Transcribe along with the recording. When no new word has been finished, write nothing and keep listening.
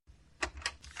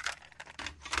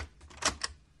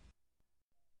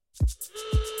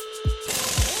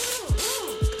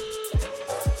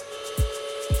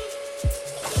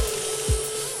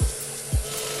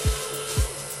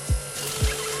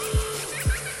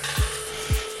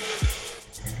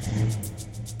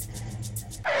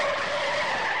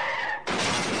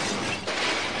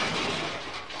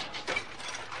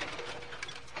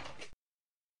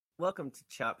Welcome to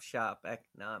Chop Shop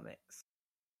Economics,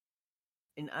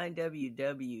 an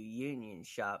IWW union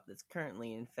shop that's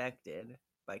currently infected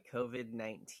by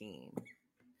COVID-19.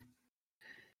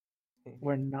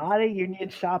 We're not a union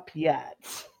shop yet.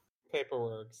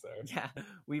 Paperwork's there. Yeah,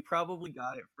 we probably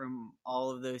got it from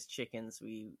all of those chickens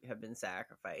we have been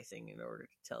sacrificing in order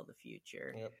to tell the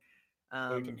future. Yep.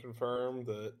 We can confirm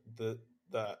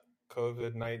that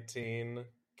COVID-19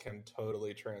 can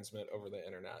totally transmit over the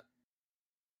internet.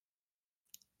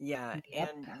 Yeah,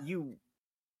 Yep. and you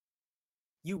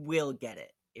will get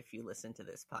it if you listen to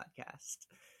this podcast.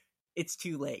 It's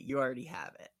too late. You already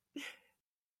have it.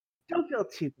 Don't feel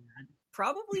too bad.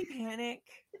 Probably panic.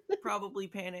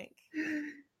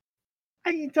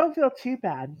 I mean, don't feel too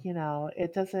bad. You know,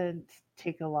 it doesn't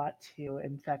take a lot to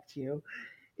infect you.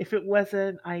 If it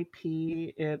wasn't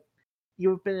IP,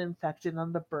 you've been infected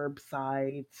on the burb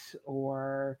site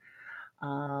or,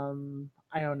 I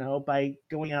don't know, by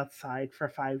going outside for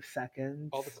 5 seconds.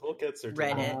 All the cool kids are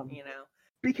Reddit, doing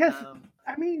Because,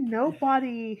 I mean,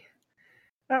 nobody...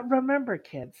 remember,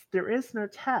 kids, there is no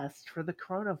test for the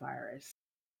coronavirus.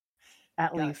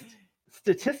 At least,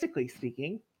 statistically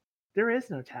speaking, there is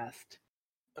no test.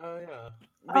 Oh, yeah.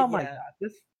 Oh my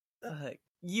god.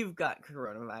 You've got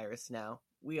coronavirus now.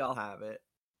 We all have it.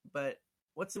 But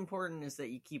what's important is that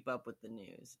you keep up with the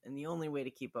news. And the only way to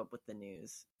keep up with the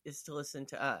news is to listen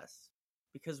to us.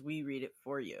 Because we read it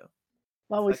for you.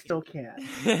 Well, we still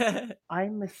can.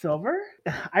 I'm Miss Silver.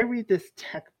 I read this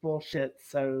tech bullshit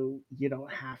so you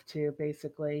don't have to,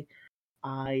 basically.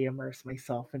 I immerse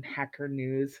myself in hacker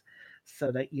news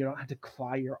so that you don't have to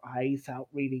claw your eyes out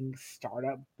reading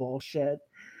startup bullshit.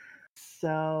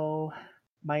 So,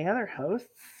 my other hosts...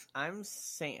 I'm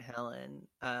St. Helen.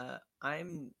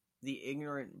 I'm the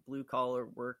ignorant blue-collar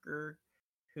worker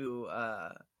who,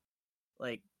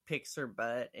 picks her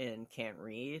butt and can't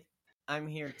read. I'm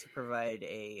here to provide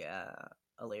a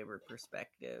labor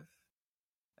perspective.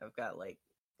 I've got,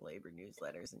 labor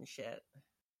newsletters and shit.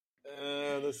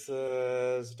 This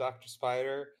is Dr.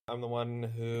 Spider. I'm the one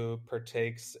who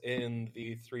partakes in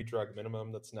the 3-drug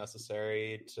minimum that's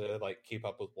necessary to keep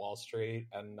up with Wall Street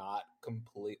and not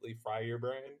completely fry your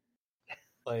brain.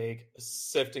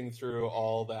 Sifting through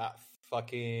all that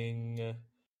fucking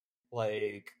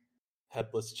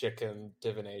headless chicken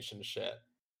divination shit.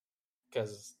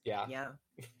 Because Yeah.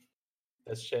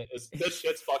 This shit's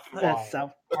fucking The wild.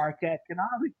 South Park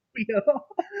economic wheel.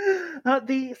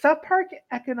 The South Park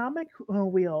economic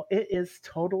wheel, it is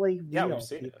totally real. Yeah, we've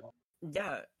seen people. it.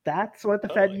 Yeah. That's what the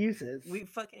Fed uses.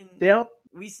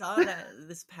 We saw that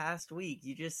this past week.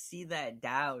 You just see that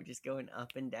Dow just going up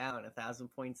and down, 1,000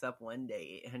 points up one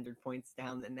day, 800 points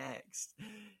down the next.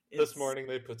 This morning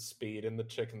they put speed in the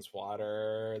chicken's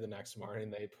water. The next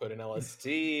morning they put in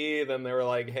LSD. Then they were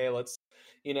like, hey, let's,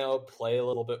 play a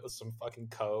little bit with some fucking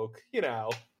coke,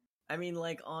 I mean,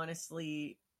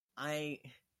 honestly, I've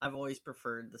always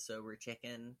preferred the sober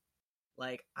chicken.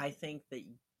 I think that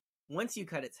once you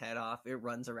cut its head off, it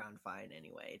runs around fine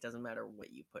anyway. It doesn't matter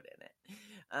what you put in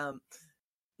it.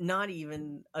 Not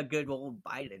even a good old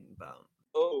Biden bump.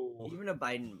 Oh. Even a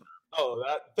Biden bump. Oh,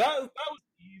 that was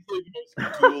easily the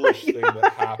most ghoulish thing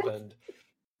that happened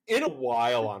in a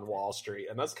while on Wall Street,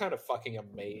 and that's kind of fucking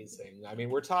amazing. I mean,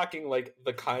 we're talking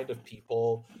the kind of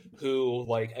people who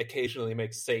occasionally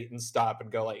make Satan stop and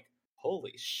go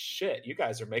holy shit, you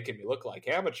guys are making me look like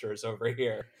amateurs over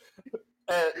here.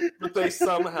 But they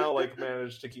somehow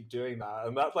managed to keep doing that,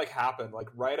 and that happened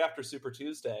right after Super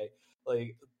Tuesday.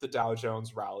 The Dow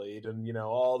Jones rallied, and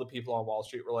all the people on Wall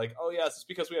Street were like, "Oh yes, it's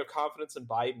because we have confidence in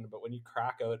Biden." But when you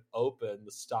crack it open,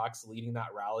 the stocks leading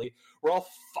that rally were all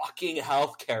fucking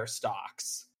healthcare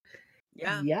stocks.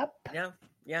 Yeah. Yep.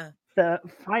 Yeah.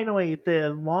 Finally, the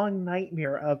long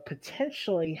nightmare of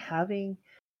potentially having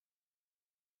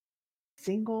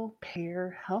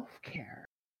single-payer healthcare.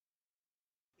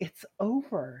 It's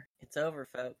over. It's over,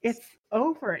 folks. It's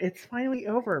over. It's finally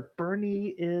over.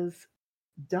 Bernie is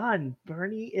done.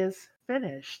 Bernie is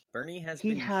finished. Bernie has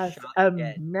He been has shot a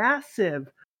dead.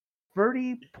 massive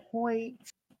 30-point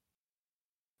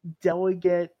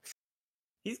delegate.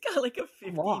 He's got a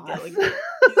 50 loss. delegate.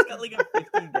 He's got a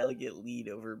 50 delegate lead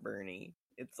over Bernie.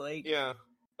 It's yeah,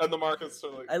 and the markets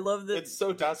are I love that. It's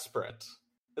so desperate.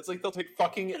 It's they'll take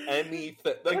fucking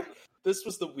anything. This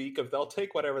was the week of they'll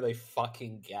take whatever they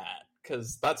fucking get.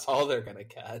 because that's all they're gonna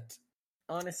get.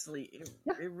 Honestly,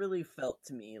 it really felt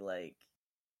to me like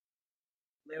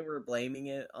they were blaming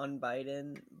it on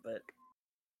Biden, but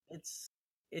it's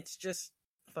just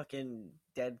fucking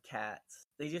dead cats.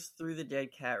 They just threw the dead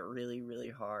cat really, really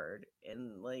hard,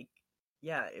 and like,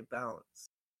 yeah, it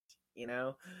bounced. You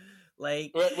know,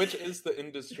 like, Which is the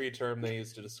industry term they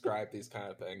use to describe these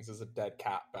kind of things, is a dead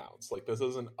cat bounce. Like, this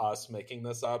isn't us making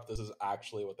this up. This is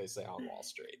actually what they say on Wall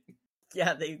Street.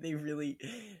 yeah, they really,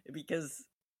 because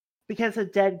a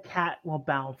dead cat will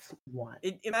bounce once.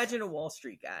 Imagine a Wall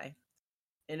Street guy,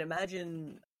 and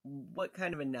imagine what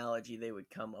kind of analogy they would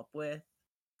come up with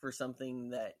for something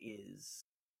that is,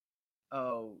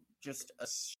 just a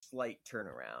slight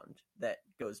turnaround that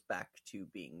goes back to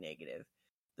being negative.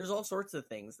 There's all sorts of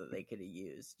things that they could have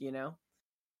used, you know?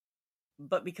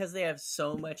 But because they have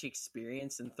so much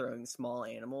experience in throwing small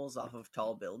animals off of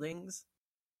tall buildings,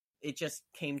 it just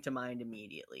came to mind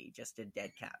immediately, just a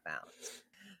dead cat bounce.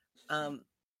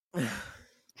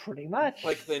 Pretty much.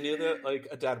 Like, they knew that, like,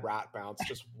 a dead rat bounce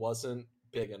just wasn't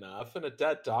big enough, and a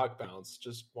dead dog bounce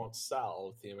just won't sell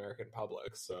with the American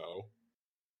public, so,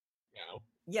 you know.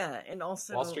 Yeah, and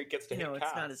also, Wall Street gets to hit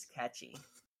it's not as catchy.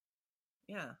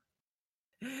 Yeah.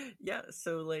 Yeah,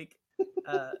 so, like,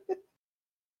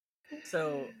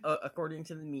 according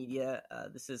to the media,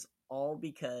 this is all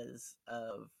because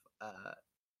of,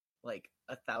 like,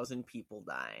 1,000 people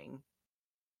dying.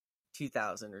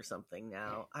 2,000 or something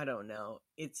now. I don't know.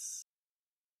 It's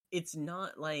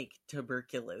not like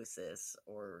tuberculosis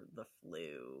or the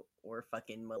flu or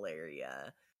fucking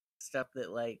malaria. Stuff that,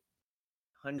 like,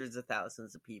 hundreds of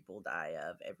thousands of people die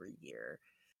of every year.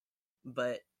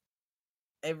 But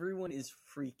everyone is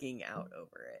freaking out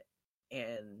over it.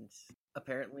 And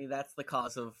apparently that's the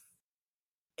cause of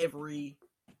every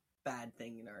bad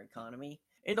thing in our economy.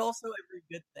 And also every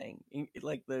good thing.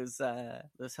 Like those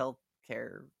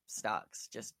healthcare stocks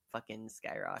just fucking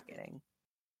skyrocketing.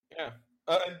 Yeah.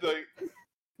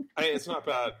 It's not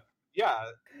bad. Yeah.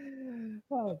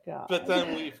 Oh, God. But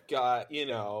then we've got,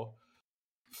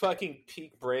 fucking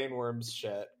peak brainworms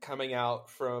shit coming out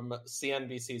from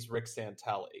CNBC's Rick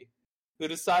Santelli, who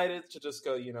decided to just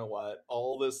go, you know what,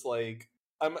 all this, like,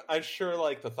 I'm sure,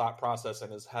 like, the thought process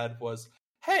in his head was,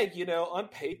 hey, on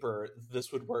paper,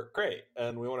 this would work great,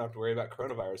 and we won't have to worry about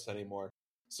coronavirus anymore.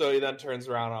 So he then turns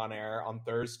around on air on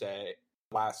Thursday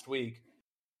last week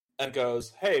and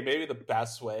goes, hey, maybe the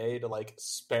best way to, like,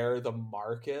 spare the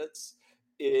markets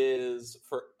is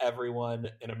for everyone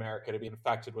in America to be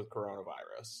infected with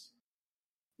coronavirus.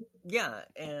 Yeah,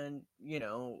 and,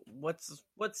 what's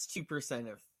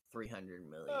 2% of 300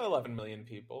 million? 11 million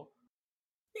people.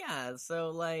 Yeah, so,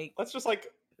 like... let's just, like,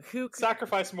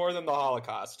 sacrifice more than the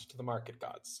Holocaust to the market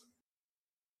gods.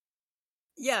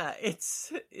 Yeah,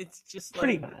 it's just,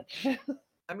 pretty like... much.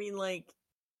 I mean, like,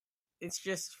 it's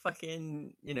just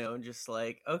fucking, just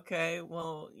like, okay,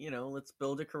 well, let's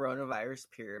build a coronavirus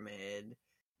pyramid.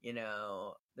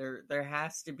 There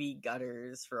has to be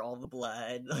gutters for all the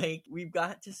blood. Like, we've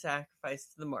got to sacrifice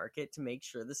to the market to make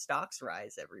sure the stocks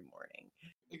rise every morning.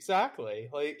 Exactly.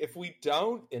 Like, if we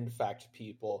don't infect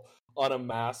people on a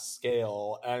mass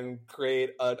scale and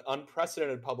create an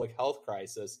unprecedented public health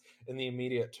crisis in the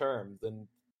immediate term, then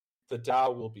the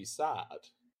Dow will be sad.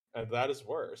 And that is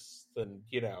worse than,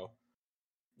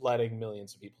 letting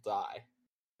millions of people die.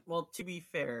 Well, to be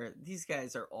fair, these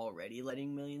guys are already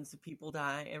letting millions of people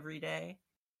die every day.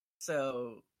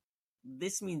 So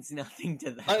this means nothing to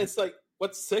them. It's like,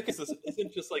 what's sick is this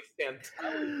isn't just like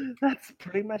Santelli. That's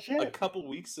pretty much it. A couple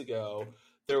weeks ago,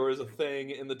 there was a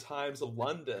thing in the Times of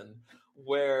London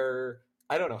where,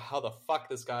 I don't know how the fuck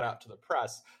this got out to the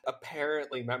press.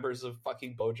 Apparently, members of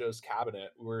fucking Bojo's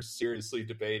cabinet were seriously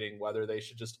debating whether they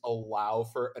should just allow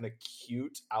for an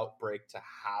acute outbreak to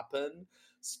happen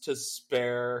to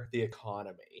spare the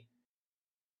economy.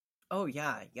 Oh,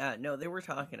 yeah. No, they were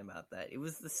talking about that. It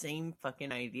was the same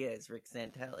fucking idea as Rick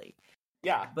Santelli.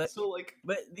 Yeah, but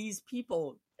these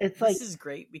people, it's this like, is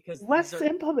great because let's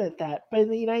implement that, but in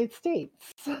the United States.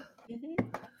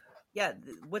 Yeah,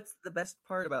 what's the best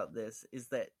part about this is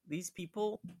that these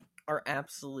people are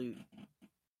absolute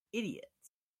idiots.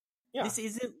 Yeah. This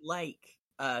isn't like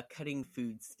cutting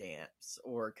food stamps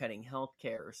or cutting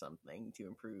healthcare or something to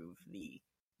improve the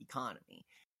economy.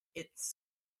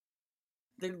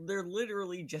 They're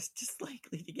literally just as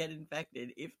likely to get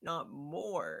infected, if not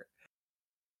more.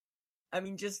 I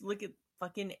mean, just look at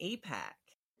fucking APAC.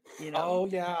 Oh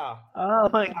yeah. Oh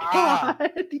my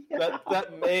god. Yeah.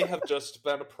 That may have just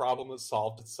been a problem that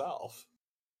solved itself.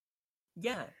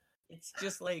 Yeah. It's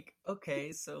just like,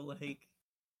 okay, so like,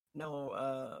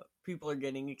 no, people are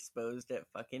getting exposed at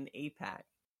fucking APAC.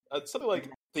 Something like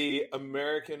the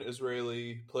American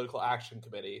Israeli Political Action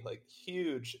Committee, like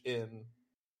huge in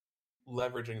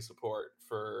leveraging support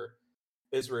for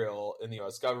Israel in the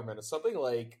US government, is something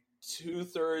like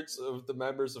 2/3 of the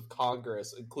members of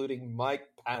Congress, including Mike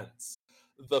Pence,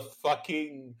 the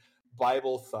fucking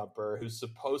Bible thumper who's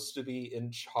supposed to be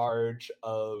in charge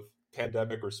of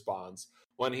pandemic response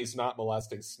when he's not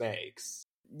molesting snakes.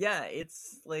 Yeah,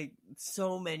 it's like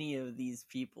so many of these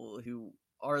people who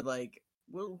are like,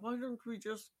 well, why don't we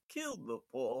just kill the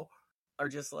poor? Are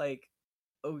just like,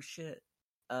 oh shit,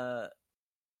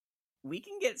 we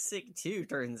can get sick too,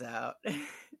 turns out.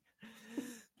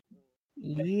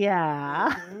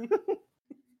 Yeah.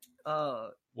 Yeah,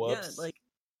 Whoops. like,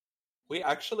 We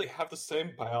actually have the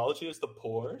same biology as the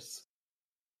pores?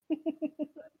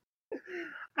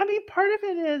 I mean, part of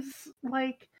it is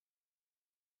like,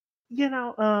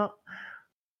 the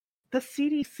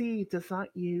CDC does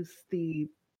not use the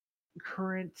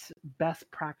current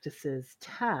best practices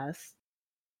test,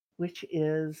 which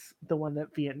is the one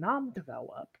that Vietnam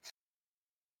developed.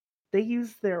 They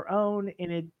use their own,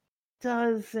 and it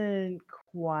doesn't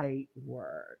quite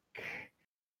work.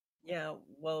 yeah,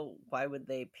 well, why would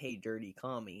they pay dirty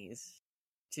commies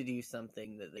to do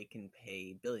something that they can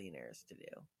pay billionaires to do?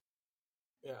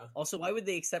 Yeah. Also, why would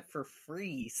they accept for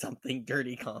free something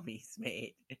dirty commies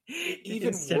made? Even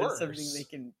instead worse. of something they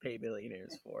can pay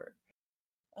billionaires for?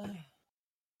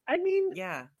 I mean,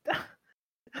 Yeah.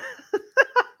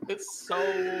 It's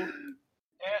so...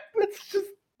 it's just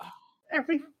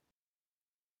every.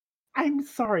 I'm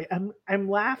sorry. I'm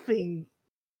laughing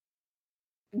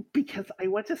because I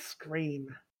want to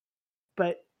scream,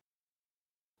 but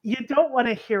you don't want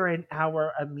to hear an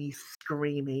hour of me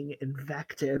screaming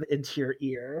invective into your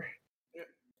ear.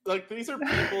 Like, these are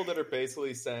people that are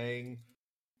basically saying,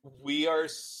 we are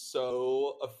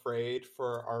so afraid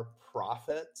for our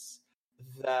profits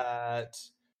that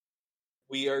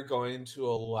we are going to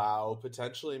allow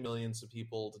potentially millions of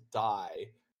people to die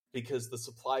because the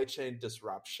supply chain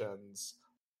disruptions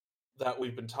that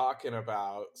we've been talking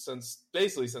about since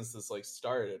this show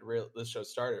started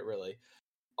really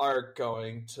are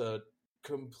going to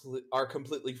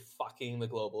completely fucking the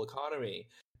global economy.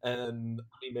 And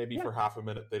maybe for half a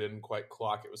minute they didn't quite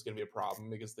clock it was going to be a problem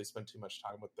because they spent too much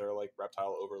time with their like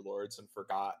reptile overlords and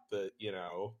forgot that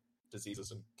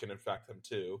diseases can infect them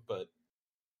too. But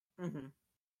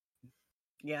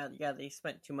yeah, they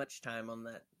spent too much time on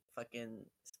that fucking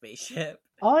spaceship.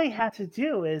 All I had to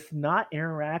do is not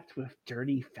interact with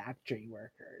dirty factory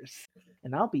workers,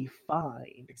 and I'll be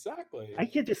fine. Exactly. I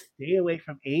could just stay away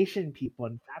from Asian people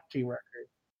and factory workers,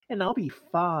 and I'll be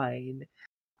fine.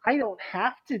 I don't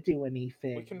have to do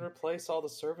anything. We can replace all the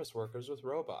service workers with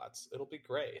robots. It'll be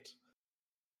great.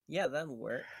 Yeah, that'll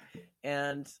work.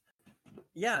 And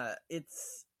yeah,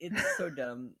 it's so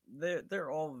dumb.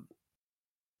 They're all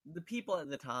the people at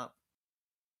the top.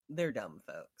 They're dumb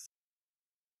folks.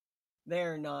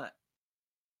 They're not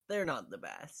the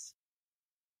best.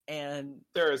 And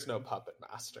there is no puppet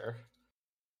master.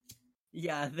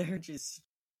 Yeah, they're just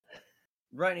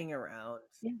running around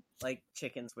like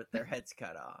chickens with their heads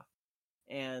cut off.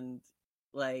 And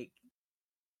like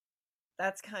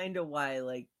that's kind of why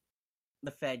like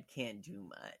the Fed can't do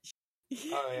much.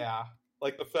 Oh yeah.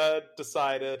 Like the Fed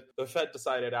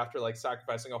decided after like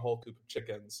sacrificing a whole coop of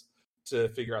chickens to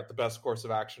figure out the best course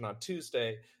of action on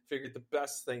Tuesday, figured the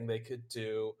best thing they could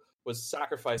do was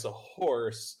sacrifice a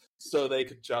horse so they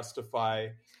could justify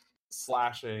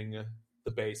slashing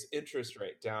the base interest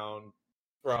rate down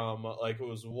from like it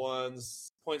was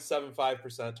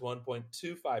 1.75% to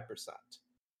 1.25%.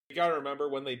 You gotta remember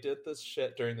when they did this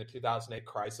shit during the 2008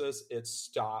 crisis, it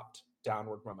stopped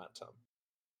downward momentum.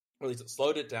 Or at least it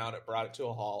slowed it down, it brought it to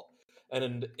a halt,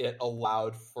 and it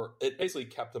basically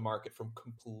kept the market from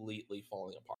completely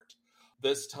falling apart.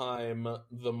 This time,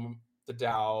 the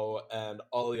Dow and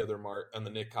all the other and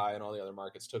the Nikkei and all the other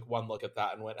markets took one look at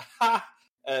that and went, ha!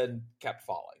 And kept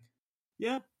falling.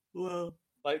 Yeah, well...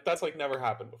 Like, that's, like, never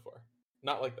happened before.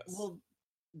 Not like this. Well,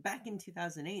 back in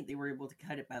 2008, they were able to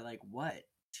cut it by, like, what?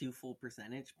 2 full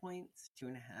percentage points?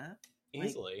 2.5?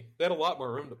 Easily. Like, they had a lot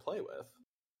more room to play with.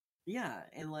 Yeah,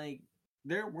 and, like,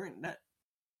 there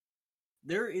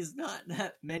is not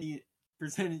that many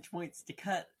percentage points to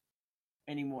cut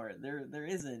anymore. There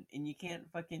isn't, and you can't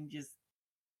fucking just...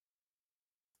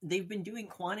 They've been doing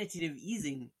quantitative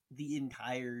easing the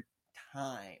entire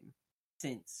time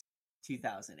since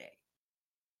 2008.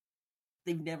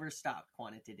 They've never stopped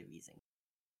quantitative easing.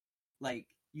 Like,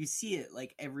 you see it,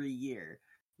 like, every year.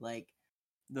 Like,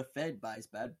 the Fed buys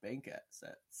bad bank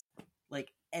assets.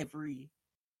 Like, every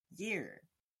year.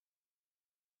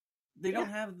 They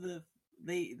don't have the...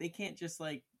 They can't just,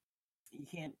 like, you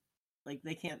can't, like,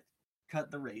 they can't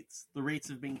cut the rates. The rates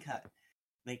have been cut.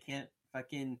 They can't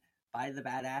fucking buy the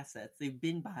bad assets. They've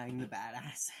been buying the bad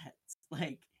assets.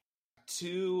 Like,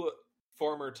 two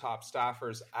former top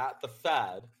staffers at the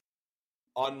Fed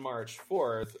on March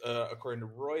 4th, according to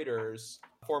Reuters,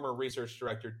 former research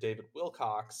director David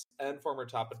Wilcox and former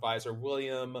top advisor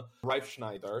William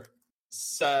Reifschneider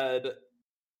said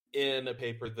in a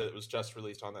paper that was just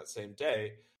released on that same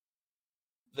day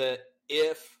that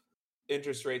if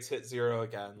interest rates hit zero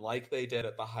again, like they did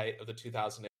at the height of the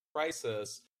 2008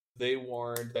 crisis, they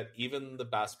warned that even the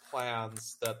best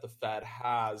plans that the Fed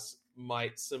has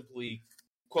might simply,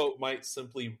 quote, might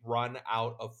simply run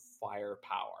out of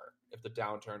firepower if the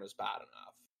downturn is bad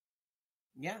enough.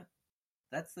 yeah,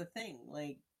 that's the thing.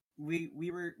 Like,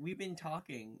 we've been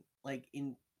talking, like,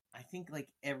 in, I think, like,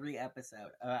 every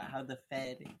episode about how the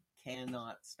Fed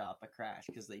cannot stop a crash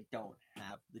because they don't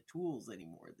have the tools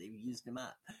anymore. They've used them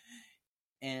up.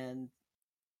 And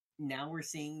now we're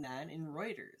seeing that in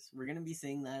Reuters. We're going to be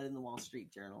seeing that in the Wall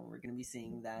Street Journal. We're going to be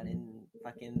seeing that in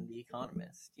fucking The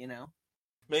Economist, you know?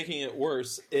 Making it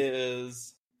worse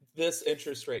is this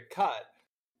interest rate cut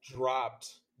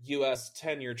dropped U.S.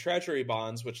 10-year Treasury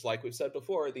bonds, which, like we've said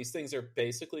before, these things are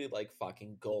basically like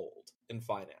fucking gold in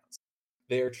finance.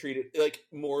 They are treated like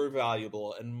more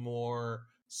valuable and more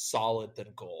solid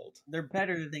than gold. They're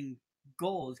better than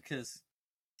gold because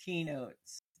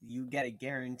T-notes, you get a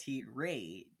guaranteed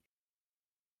rate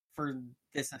for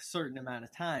this a certain amount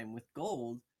of time. With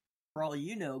gold, for all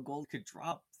you know, gold could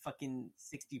drop fucking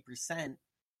 60%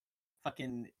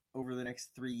 fucking over the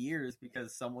next 3 years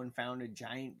because someone found a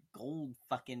giant gold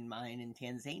fucking mine in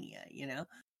Tanzania, you know?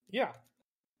 Yeah.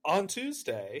 On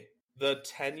Tuesday, the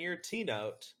 10-year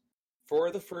T-note, for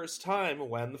the first time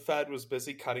when the Fed was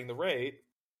busy cutting the rate,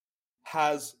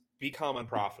 has become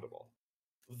unprofitable.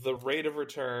 The rate of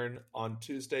return on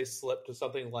Tuesday slipped to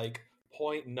something like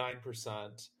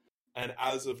 0.9%, and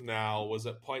as of now was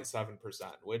at 0.7%,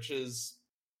 which is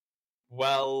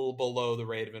well below the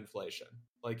rate of inflation.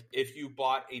 Like, if you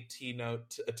bought a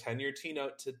T-note, a 10-year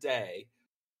T-note today,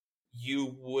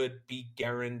 you would be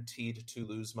guaranteed to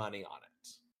lose money on it.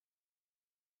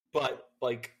 But,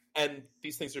 like, and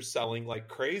these things are selling like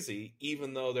crazy,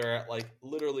 even though they're at, like,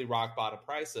 literally rock bottom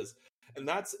prices. And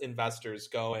that's investors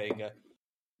going,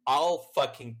 I'll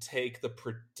fucking take the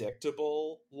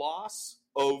predictable loss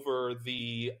over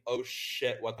the, oh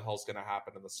shit, what the hell's going to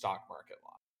happen in the stock market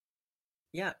loss.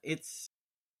 Yeah, it's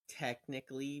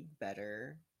technically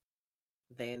better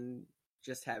than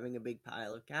just having a big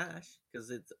pile of cash because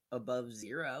it's above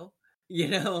zero, you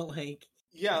know? Like,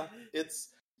 yeah, it's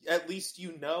at least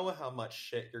you know how much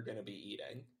shit you're going to be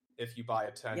eating if you buy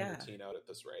a 10-year T-note at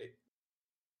this rate.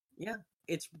 Yeah,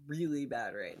 it's really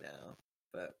bad right now,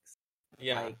 folks.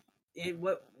 Yeah. Like,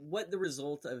 what the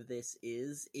result of this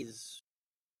is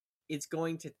it's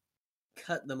going to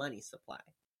cut the money supply.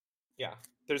 Yeah,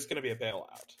 there's going to be a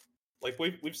bailout. Like,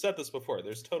 we've said this before,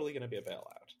 there's totally going to be a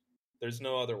bailout. There's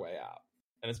no other way out,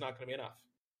 and it's not going to be enough.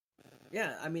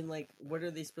 Yeah, I mean, like, what are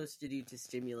they supposed to do to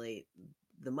stimulate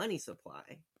the money supply?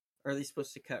 Are they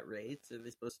supposed to cut rates? Are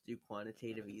they supposed to do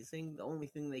quantitative easing? The only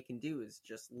thing they can do is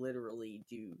just literally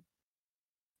do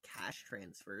cash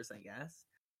transfers, I guess.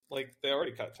 Like, they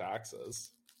already cut taxes.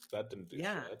 That didn't do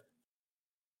shit.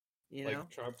 You like, know?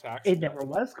 Trump tax It cut. never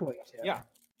was going to. Yeah.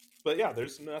 But yeah,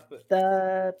 there's nothing.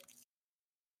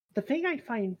 The thing I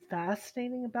find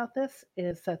fascinating about this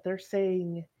is that they're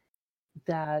saying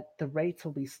that the rates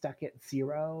will be stuck at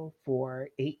zero for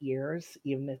 8 years,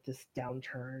 even if this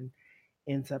downturn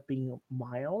ends up being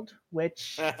mild,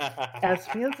 which, as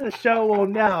fans of the show will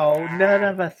know, none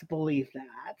of us believe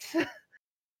that.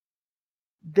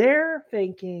 They're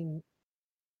thinking,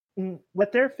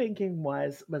 what they're thinking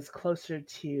was closer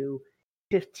to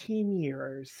 15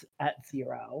 years at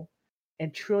zero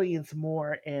and trillions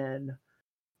more in,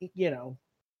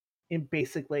 in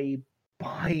basically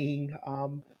buying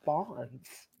bonds.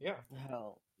 Yeah.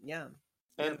 Hell, yeah.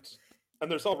 And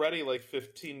there's already like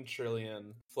 15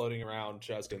 trillion floating around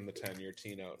just in the 10-year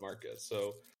T-note market.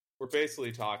 So we're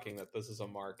basically talking that this is a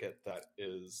market that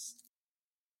is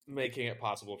making it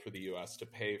possible for the US to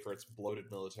pay for its bloated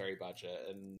military budget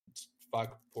and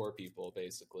fuck poor people,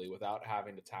 basically, without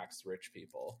having to tax rich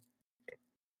people.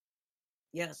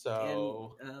 Yeah.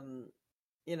 So, and,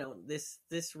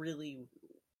 this really,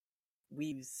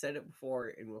 we've said it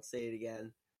before and we'll say it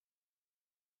again.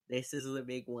 This is the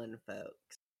big one,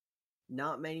 folks.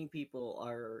 Not many people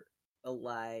are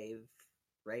alive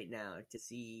right now to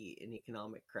see an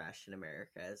economic crash in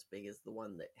America as big as the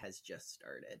one that has just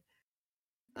started.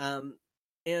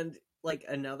 And like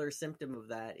another symptom of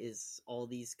that is all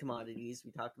these commodities.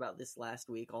 We talked about this last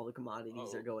week. All the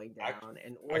commodities are going down,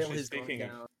 and oil has gone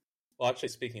down. Actually,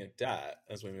 speaking of debt,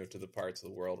 as we move to the parts of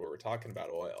the world where we're talking about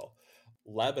oil,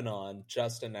 Lebanon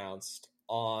just announced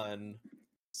on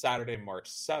Saturday, March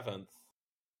 7th,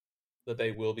 that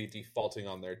they will be defaulting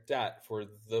on their debt for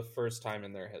the first time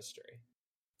in their history.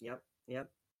 Yep.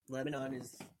 Lebanon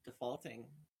is defaulting.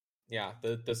 Yeah,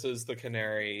 this is the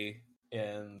canary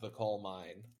in the coal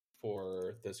mine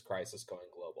for this crisis going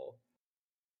global.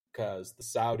 Because the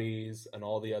Saudis and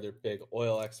all the other big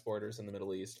oil exporters in the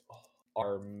Middle East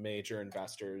are major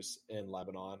investors in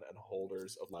Lebanon and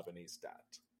holders of Lebanese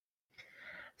debt.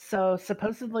 So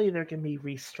supposedly they're going to be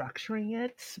restructuring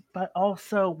it, but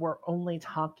also we're only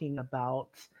talking about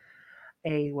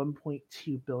a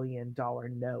 $1.2 billion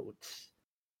note.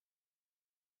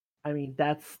 I mean,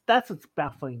 that's what's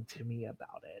baffling to me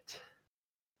about it.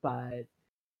 But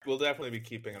we'll definitely be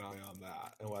keeping an eye on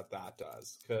that and what that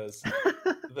does, because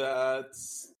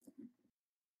that's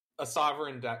a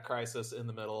sovereign debt crisis in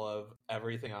the middle of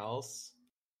everything else.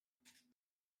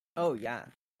 Oh, yeah.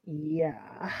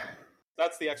 Yeah.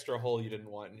 That's the extra hole you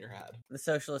didn't want in your head. The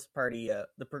Socialist Party,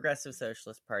 the Progressive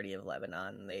Socialist Party of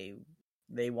Lebanon, they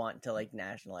want to like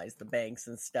nationalize the banks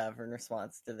and stuff in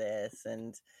response to this.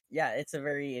 And yeah, it's a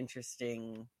very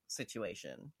interesting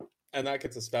situation. And that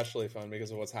gets especially fun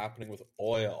because of what's happening with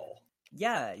oil.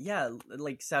 Yeah.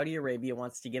 Like Saudi Arabia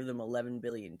wants to give them $11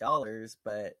 billion,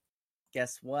 but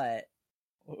guess what?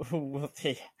 Will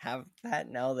they have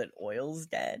that now that oil's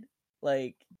dead?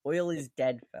 Like, oil is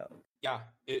dead, folks. Yeah,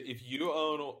 if you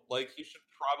own, like, you should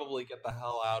probably get the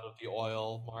hell out of the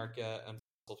oil market and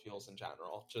fossil fuels in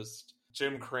general. Just,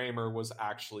 Jim Cramer was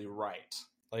actually right.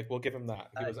 Like, we'll give him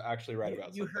that. He was actually right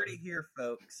about something. You heard it here,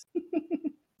 folks.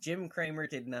 Jim Cramer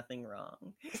did nothing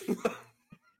wrong.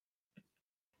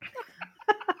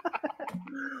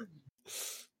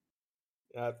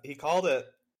 Yeah, he called it.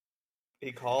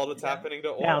 He called it's happening to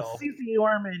oil. Now, Susie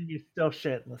Orman, you still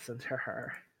shouldn't listen to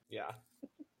her. Yeah.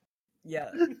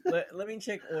 Yeah, let me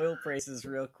check oil prices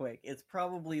real quick. It's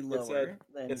probably lower.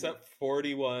 It's at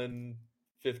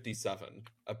 $41.57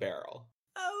 a barrel.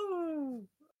 Oh,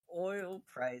 oil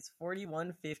price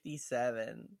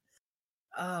 $41.57.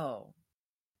 Oh,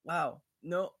 wow.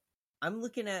 No, I'm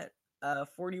looking at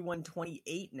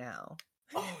 $41.28 now.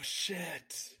 Oh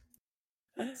shit!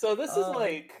 So this is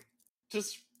like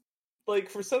just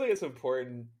like for something that's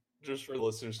important, just for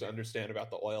listeners to understand about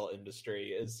the oil industry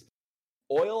is.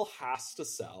 Oil has to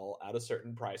sell at a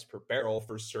certain price per barrel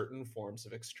for certain forms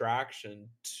of extraction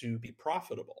to be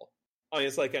profitable. I mean,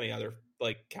 it's like any other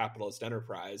like capitalist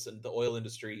enterprise, and the oil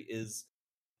industry is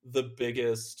the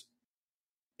biggest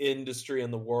industry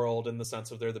in the world in the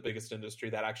sense of they're the biggest industry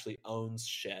that actually owns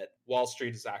shit. Wall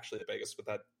Street is actually the biggest, but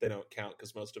that they don't count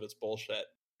because most of it's bullshit,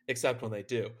 except when they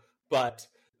do. But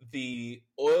the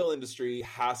oil industry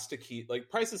has to keep, like,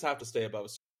 prices have to stay above a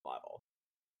certain level.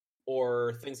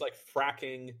 Or things like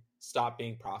fracking stop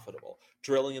being profitable.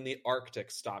 Drilling in the Arctic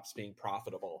stops being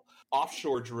profitable.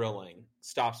 Offshore drilling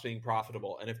stops being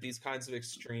profitable. And if these kinds of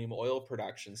extreme oil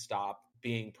production stop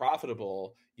being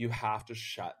profitable, you have to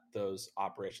shut those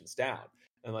operations down.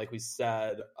 And like we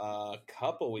said a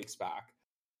couple weeks back,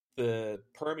 the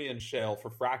Permian Shale for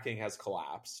fracking has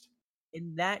collapsed.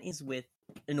 And that is with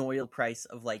an oil price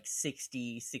of like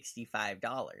 $60,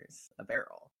 $65 a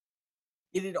barrel.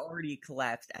 It had already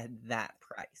collapsed at that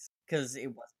price because it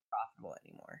wasn't profitable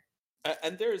anymore.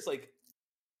 And there's like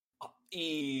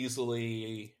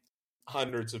easily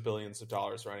hundreds of billions of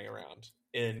dollars running around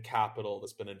in capital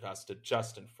that's been invested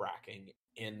just in fracking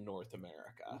in North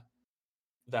America.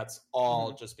 That's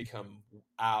all just become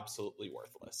absolutely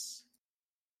worthless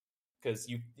because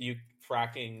you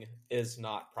fracking is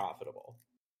not profitable.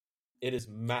 It is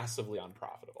massively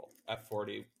unprofitable at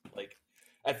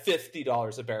at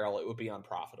 $50 a barrel, it would be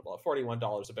unprofitable. At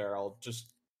 $41 a barrel,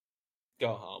 just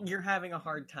go home. You're having a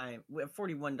hard time. At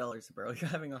 $41 a barrel, you're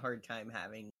having a hard time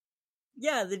having...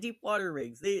 Yeah, the deep water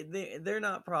rigs, they're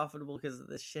not profitable because of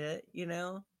this shit, you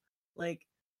know? Like,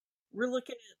 we're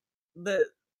looking at...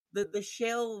 The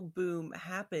shale boom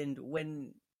happened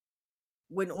when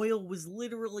oil was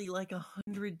literally like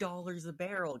 $100 a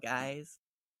barrel, guys.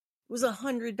 It was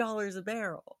 $100 a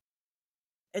barrel.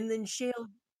 And then shale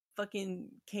fucking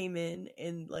came in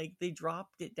and like they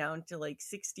dropped it down to like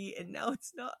 60 and now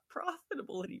it's not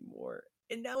profitable anymore.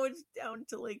 And now it's down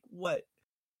to like what?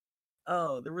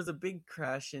 Oh, there was a big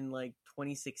crash in like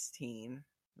 2016.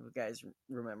 If you guys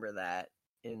remember that.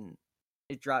 And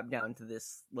it dropped down to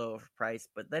this low of price,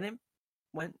 but then it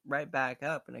went right back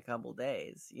up in a couple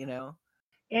days, you know?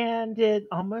 And it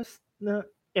almost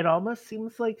it almost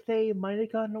seems like they might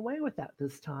have gotten away with that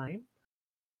this time.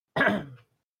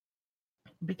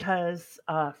 Because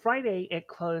Friday it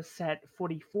closed at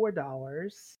 $44,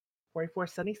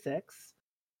 44.76,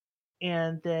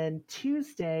 and then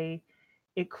Tuesday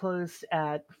it closed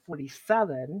at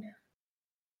 47,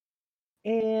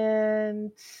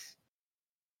 and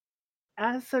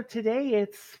as of today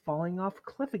it's falling off a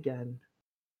cliff again.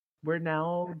 We're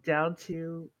now down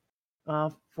to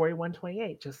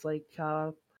 41.28, just like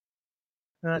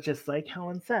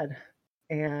Helen said.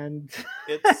 And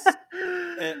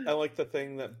and I like the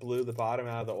thing that blew the bottom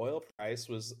out of the oil price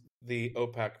was the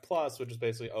OPEC Plus, which is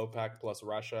basically OPEC plus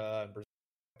Russia and Brazil,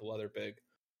 a couple other big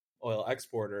oil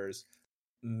exporters,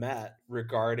 met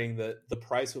regarding the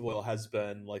price of oil has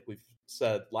been, like we've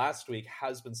said last week,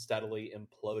 has been steadily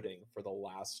imploding for the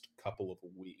last couple of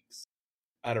weeks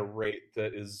at a rate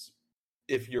that is,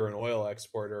 if you're an oil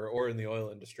exporter or in the oil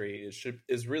industry,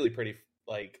 is really pretty,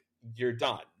 like, you're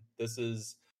done. This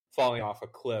is falling off a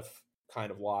cliff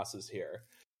kind of losses here.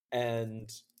 And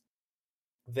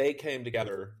they came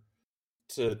together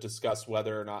to discuss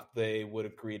whether or not they would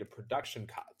agree to production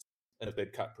cuts. And if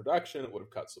they'd cut production, it would have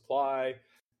cut supply,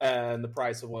 and the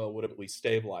price of oil would have at least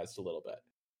stabilized a little bit.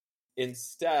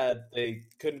 Instead, they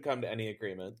couldn't come to any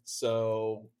agreement,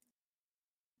 so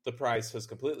the price has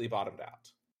completely bottomed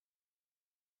out.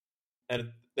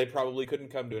 And they probably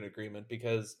couldn't come to an agreement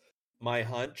because my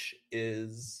hunch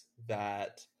is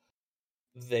that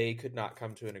they could not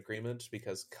come to an agreement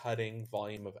because cutting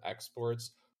volume of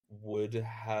exports would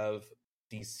have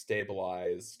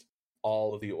destabilized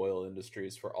all of the oil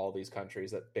industries for all these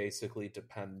countries that basically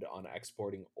depend on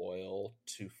exporting oil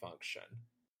to function.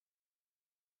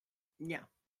 Yeah.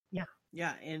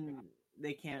 Yeah, and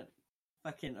they can't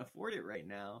fucking afford it right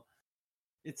now.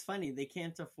 It's funny, they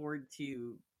can't afford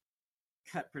to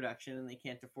cut production and they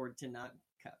can't afford to not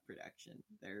cut production.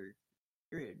 They're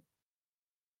screwed.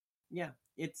 Yeah,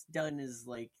 it's done as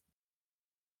like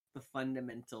the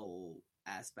fundamental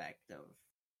aspect of.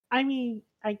 I mean,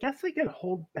 I guess they could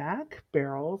hold back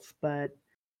barrels, but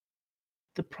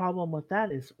the problem with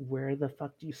that is where the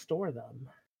fuck do you store them?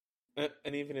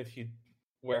 And even if you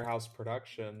warehouse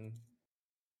production,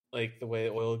 like the way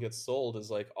oil gets sold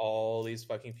is like all these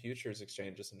fucking futures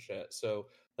exchanges and shit. So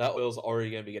that oil's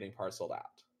already going to be getting parceled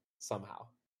out somehow.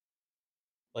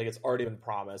 Like it's already been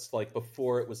promised, like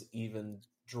before it was even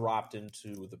dropped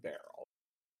into the barrel.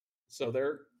 So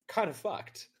they're kind of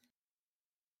fucked.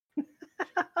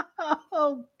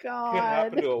 Oh god. Could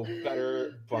happen to a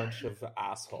better bunch of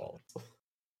assholes.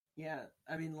 Yeah,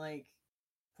 I mean, like,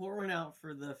 pour one out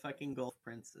for the fucking Gulf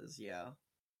Princes, yo.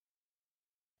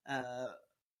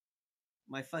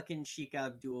 My fucking Sheik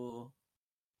Abdul,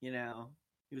 you know,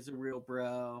 he was a real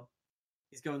bro.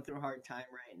 He's going through a hard time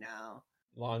right now.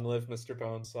 Long live Mr.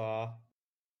 Bonesaw.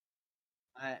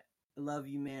 I love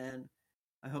you, man.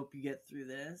 I hope you get through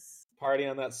this. Party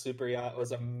on that super yacht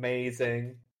was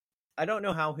amazing. I don't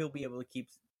know how he'll be able to keep,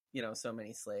 you know, so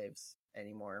many slaves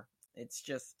anymore. It's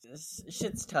just,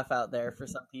 shit's tough out there for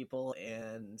some people,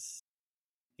 and...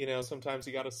 You know, sometimes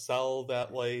you gotta sell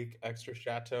that, like, extra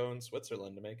chateau in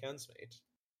Switzerland to make ends meet.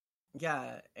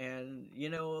 Yeah, and, you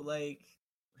know, like,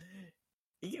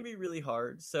 it can be really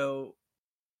hard. So,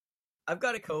 I've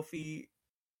got a Ko-fi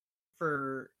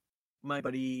for my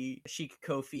buddy Sheik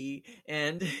Kofi,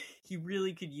 and he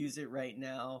really could use it right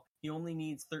now. He only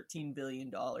needs $13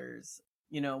 billion.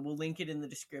 You know, we'll link it in the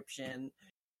description.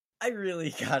 I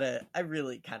really kind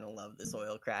of love this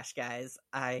oil crash, guys.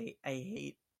 I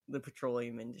hate the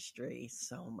petroleum industry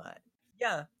so much.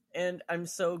 Yeah, and I'm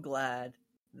so glad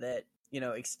that, you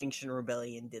know, Extinction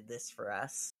Rebellion did this for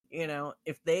us. You know,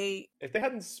 if they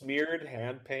hadn't smeared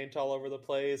hand paint all over the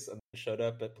place and showed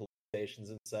up at police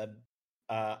stations and said,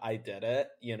 I did it,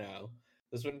 you know,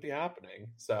 this wouldn't be happening.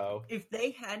 So if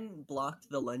they hadn't blocked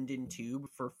the London Tube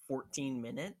for 14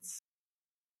 minutes,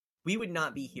 we would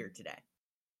not be here today.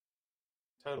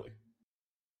 Totally.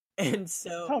 And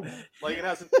so, like,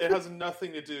 it has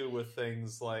nothing to do with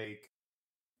things like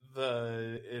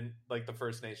the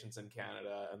First Nations in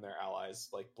Canada and their allies,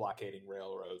 like, blockading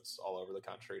railroads all over the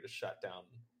country to shut down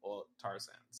tar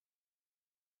sands.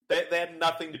 They had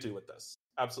nothing to do with this.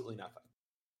 Absolutely nothing.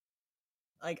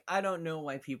 Like, I don't know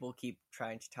why people keep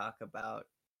trying to talk about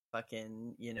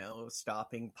fucking, you know,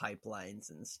 stopping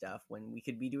pipelines and stuff when we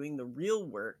could be doing the real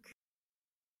work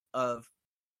of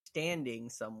standing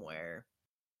somewhere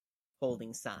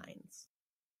holding signs.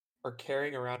 Or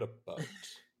carrying around a boat.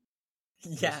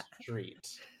 Yeah.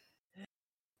 Street.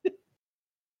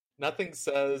 Nothing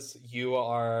says you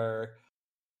are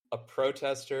a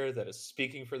protester that is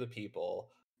speaking for the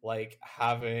people like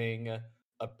having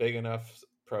a big enough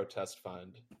protest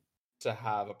fund to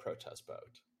have a protest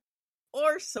boat.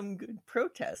 Or some good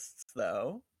protests,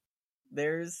 though.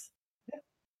 There's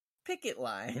picket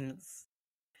lines.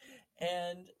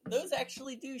 And those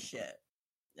actually do shit.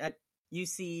 At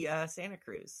UC Santa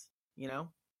Cruz, you know?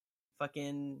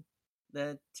 Fucking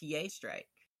the TA strike.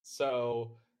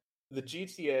 So the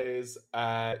GTAs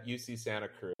at UC Santa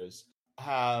Cruz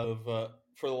have,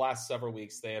 for the last several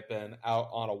weeks, they have been out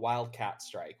on a wildcat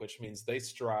strike, which means they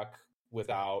struck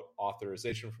without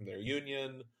authorization from their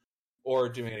union or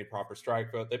doing any proper strike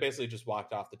vote. They basically just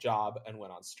walked off the job and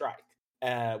went on strike,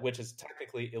 which is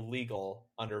technically illegal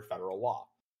under federal law.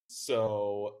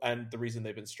 So, and the reason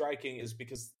they've been striking is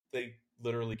because they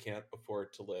literally can't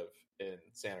afford to live in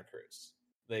Santa Cruz.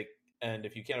 And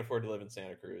if you can't afford to live in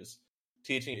Santa Cruz,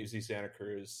 teaching at UC Santa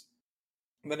Cruz,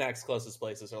 the next closest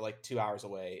places are like 2 hours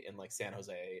away in like San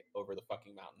Jose over the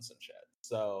fucking mountains and shit.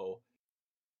 So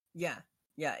yeah,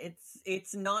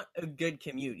 it's not a good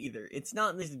commute either. It's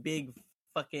not this big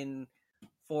fucking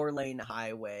 4-lane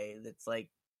highway that's like,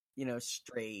 you know,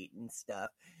 straight and stuff.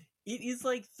 It is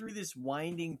like through this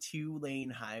winding 2-lane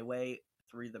highway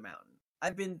through the mountain.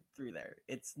 I've been through there.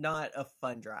 It's not a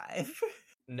fun drive.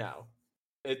 No.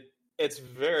 It's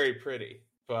very pretty,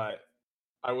 but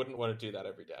I wouldn't want to do that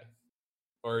every day.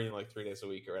 Or even like 3 days a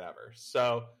week or whatever.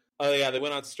 So, oh yeah, they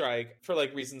went on strike for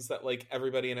like reasons that like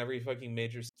everybody in every fucking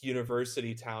major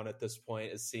university town at this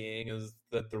point is seeing, is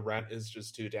that the rent is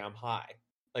just too damn high.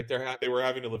 Like they were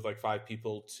having to live like 5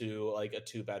 people to like a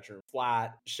 2-bedroom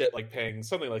flat. Shit, like paying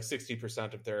something like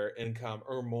 60% of their income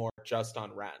or more just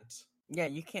on rent. Yeah,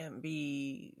 you can't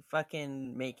be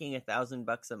fucking making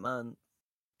 $1,000 a month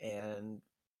and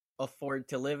afford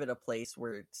to live at a place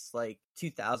where it's like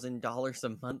 $2,000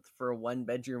 a month for a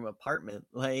 1-bedroom apartment.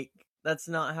 Like, that's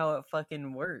not how it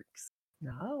fucking works.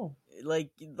 No.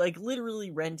 Like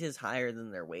literally rent is higher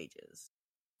than their wages.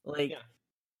 Like, Yeah.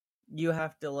 you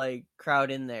have to like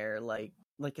crowd in there like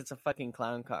it's a fucking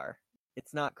clown car.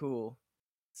 It's not cool.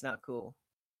 It's not cool.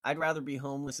 I'd rather be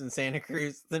homeless in Santa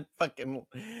Cruz than fucking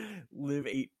live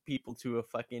 8 people to a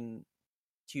fucking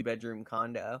 2-bedroom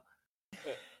condo.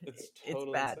 It's it's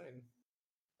totally bad. insane.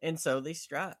 And so they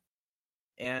struck.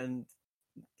 And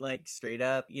like straight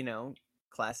up, you know,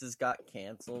 classes got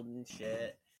canceled and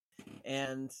shit.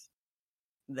 And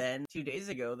then 2 days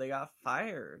ago they got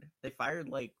fired. They fired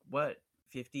like what,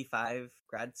 55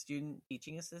 grad student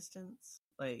teaching assistants?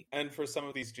 Like, and for some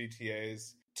of these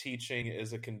GTAs, teaching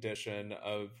is a condition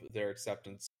of their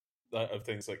acceptance of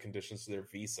things like conditions to their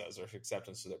visas or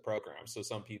acceptance to their programs. So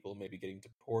some people may be getting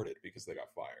deported because they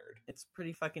got fired. it's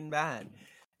pretty fucking bad.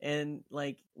 And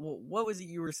like, what was it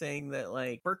you were saying that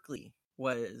like Berkeley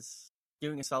was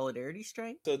doing a solidarity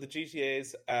strike? So the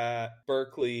GTAs at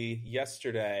Berkeley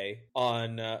yesterday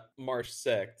on March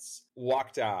 6th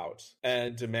walked out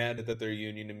and demanded that their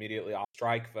union immediately off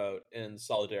strike vote in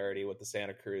solidarity with the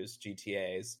Santa Cruz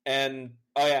GTAs. And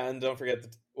oh yeah, and don't forget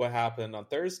what happened on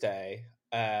Thursday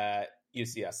at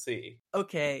UCSC.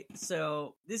 Okay,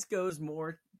 so this goes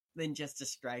more than just a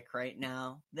strike right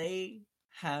now. They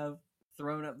have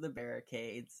thrown up the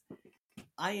barricades.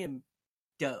 I am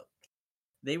stoked.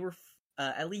 They were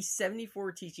at least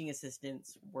 74 teaching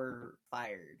assistants were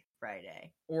fired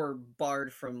Friday, or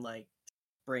barred from like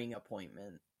spring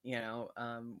appointment, you know,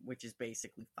 which is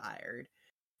basically fired.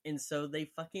 And so they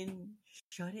fucking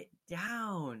shut it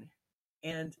down.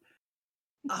 And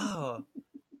oh,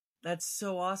 that's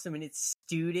so awesome. And it's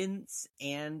students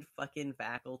and fucking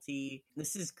faculty.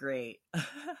 This is great.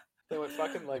 They went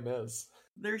fucking Les Mis.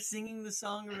 They're singing the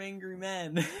song of Angry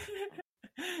Men.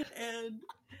 And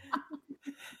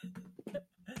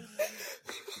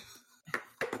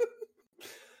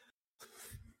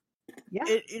Yeah.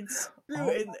 it's true. Oh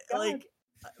And my God. like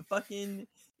fucking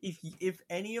if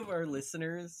any of our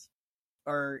listeners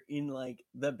are in like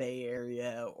the Bay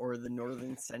Area or the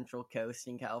northern central coast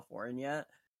in California,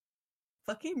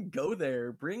 fucking go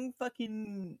there. Bring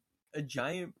fucking a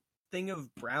giant thing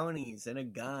of brownies and a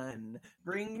gun.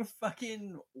 Bring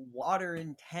fucking water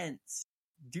and tents.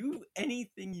 Do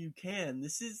anything you can.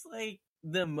 This is like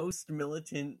the most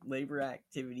militant labor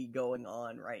activity going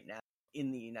on right now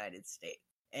in the United States.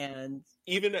 And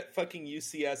even at fucking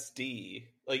UCSD,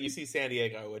 like UC San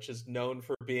Diego, which is known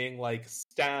for being like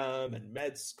STEM and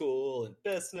med school and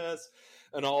business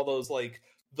and all those like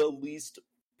the least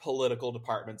political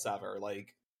departments ever.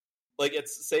 Like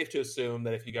it's safe to assume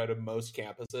that if you go to most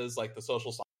campuses, like the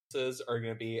social sciences are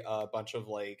going to be a bunch of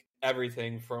like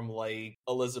everything from like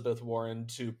Elizabeth Warren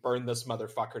to burn this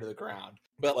motherfucker to the ground.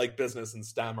 But like business and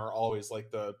STEM are always like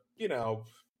the, you know,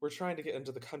 we're trying to get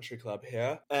into the country club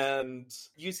here. And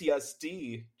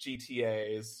UCSD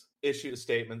GTAs issued a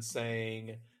statement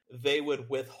saying they would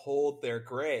withhold their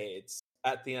grades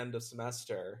at the end of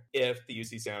semester if the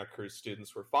UC Santa Cruz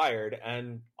students were fired.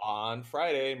 And on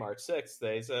Friday, March 6th,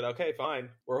 they said, okay, fine,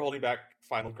 we're holding back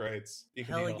final grades. You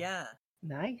can Hell deal. yeah.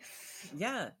 Nice.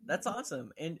 Yeah, that's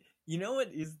awesome. And you know what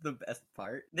is the best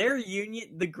part? Their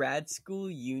union, the grad school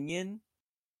union,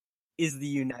 is the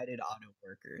United Auto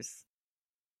Workers.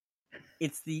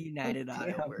 It's the United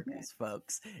Auto damn. Workers,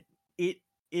 folks. It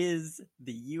is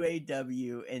the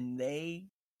UAW, and they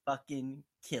fucking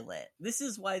kill it. This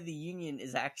is why the union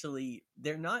is actually,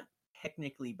 they're not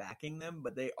technically backing them,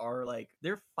 but they are like,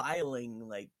 they're filing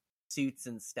like suits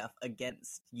and stuff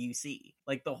against UC,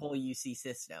 like the whole UC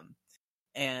system.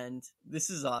 And this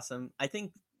is awesome. I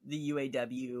think the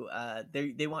UAW,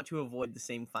 they want to avoid the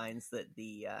same fines that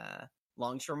the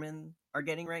longshoremen are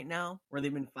getting right now, where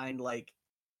they've been fined like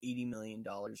 $80 million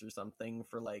or something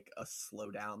for like a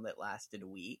slowdown that lasted a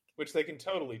week. Which they can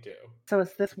totally do. So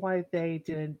is this why they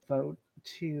didn't vote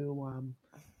to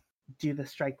do the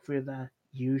strike through the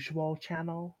usual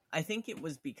channel? I think it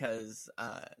was because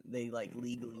they like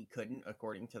legally couldn't,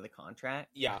 according to the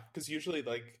contract. Yeah, because usually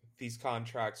like these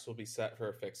contracts will be set for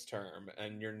a fixed term,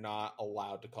 and you're not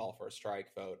allowed to call for a strike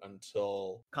vote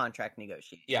until Contract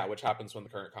negotiation. Yeah, which happens when the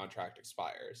current contract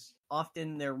expires.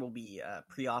 Often there will be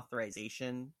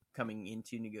pre-authorization coming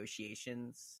into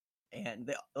negotiations,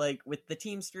 and like with the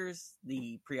Teamsters,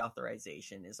 the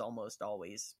pre-authorization is almost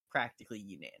always practically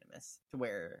unanimous, to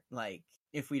where like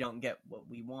if we don't get what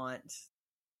we want,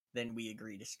 then we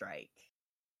agree to strike,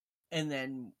 and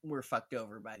then we're fucked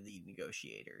over by the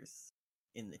negotiators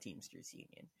in the Teamsters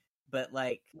union. But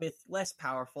like with less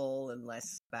powerful and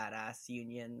less badass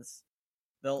unions,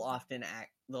 they'll often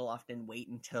wait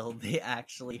until they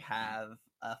actually have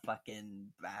a fucking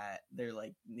their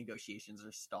like negotiations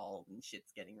are stalled and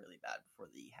shit's getting really bad before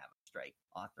they have a strike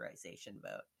authorization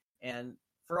vote. And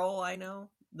for all I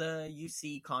know, the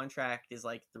UC contract is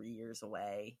like 3 years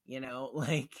away, you know,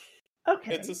 like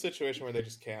Okay. It's a situation where they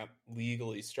just can't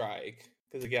legally strike.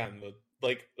 Because again,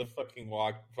 the fucking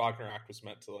Wagner Act was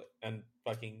meant to, and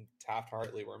fucking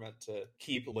Taft-Hartley were meant to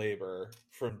keep labor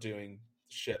from doing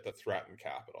shit that threaten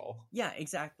capital. Yeah,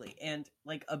 exactly. And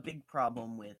like a big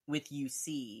problem with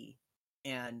UC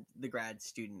and the grad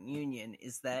student union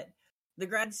is that the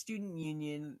grad student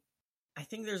union, I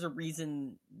think there's a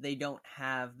reason they don't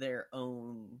have their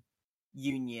own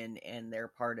union and they're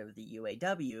part of the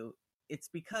UAW. It's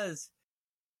because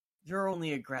you're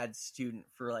only a grad student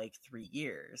for like 3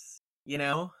 years, you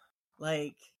know?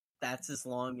 Like that's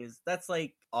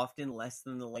like often less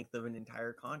than the length of an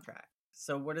entire contract.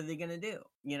 So what are they going to do,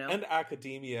 you know? And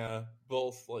academia,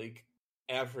 both like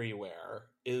everywhere,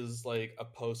 is like a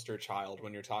poster child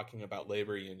when you're talking about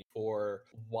labor union for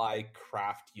why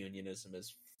craft unionism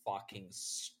is fucking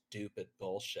stupid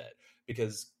bullshit.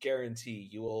 Because guarantee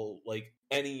you will, like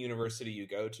any university you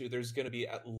go to, there's going to be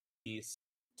at least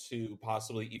 2,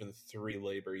 possibly even 3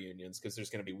 labor unions, because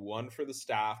there's going to be one for the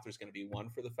staff, there's going to be one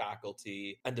for the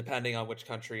faculty, and depending on which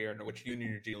country or which union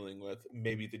you're dealing with,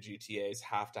 maybe the GTAs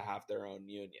have to have their own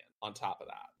union on top of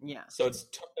that. Yeah. So it's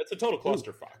a total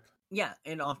clusterfuck. Yeah,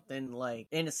 and often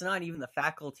and it's not even the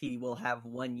faculty will have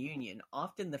one union.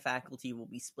 Often the faculty will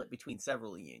be split between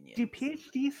several unions. Do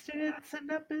PhD students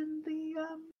end up in the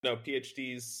No,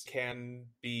 PhDs can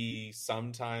be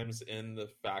sometimes in the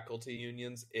faculty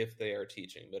unions if they are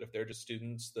teaching, but if they're just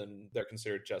students, then they're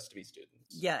considered just to be students.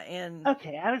 Yeah, and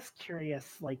Okay, I was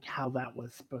curious like how that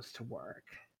was supposed to work.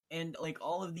 And like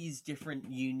all of these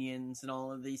different unions and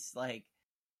all of these like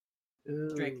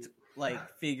strict Ooh. like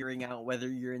figuring out whether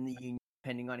you're in the union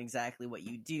depending on exactly what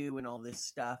you do and all this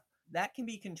stuff, that can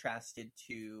be contrasted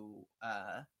to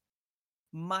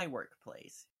my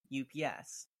workplace,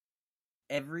 UPS.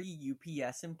 Every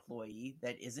UPS employee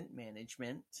that isn't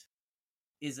management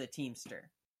is a Teamster.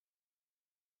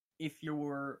 If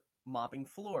you're mopping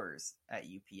floors at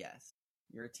UPS,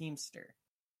 you're a Teamster.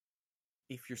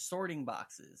 If you're sorting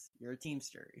boxes, you're a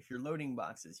Teamster. If you're loading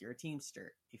boxes, you're a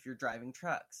Teamster. If you're driving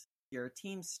trucks, you're a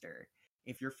Teamster.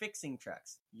 If you're fixing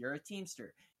trucks, you're a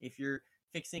Teamster. If you're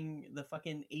fixing the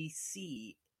fucking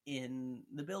AC in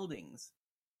the buildings,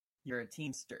 you're a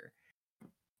Teamster.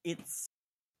 It's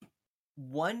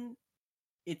one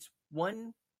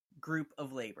group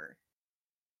of labor.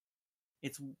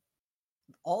 It's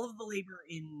all of the labor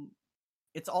in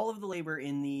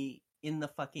the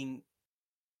fucking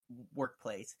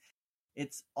workplace.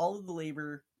 It's all of the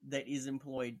labor that is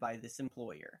employed by this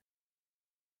employer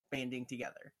banding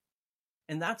together.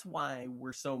 And that's why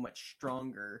we're so much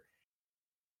stronger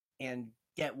and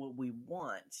get what we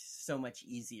want so much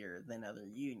easier than other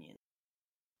unions.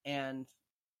 And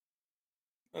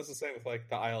That's the same with like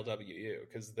the ILWU,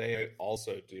 because they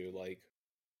also do like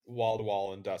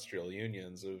wall-to-wall industrial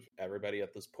unions of everybody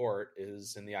at this port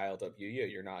is in the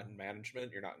ILWU. You're not in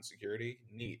management, you're not in security.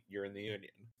 Neat, you're in the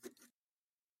union.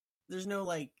 There's no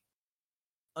like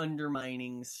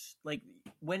undermining, like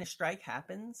when a strike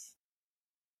happens,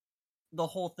 the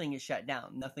whole thing is shut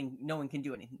down. No one can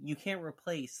do anything. You can't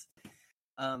replace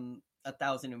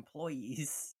 1,000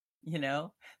 employees, you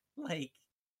know? Like,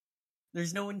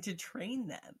 there's no one to train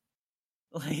them.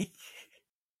 Like,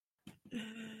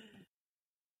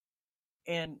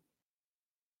 and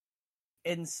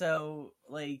so,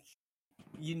 like,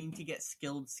 you need to get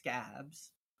skilled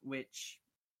scabs, which,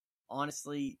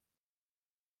 honestly,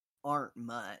 aren't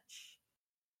much.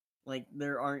 Like,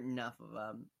 there aren't enough of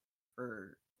them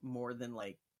for more than,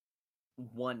 like,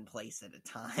 one place at a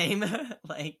time.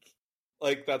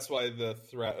 Like that's why the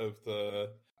threat of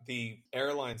the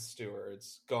airline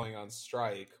stewards going on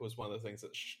strike was one of the things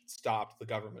that stopped the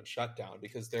government shutdown,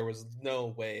 because there was no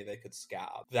way they could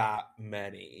scab that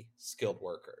many skilled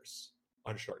workers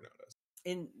on short notice.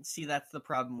 And see, that's the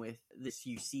problem with this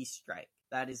UC strike.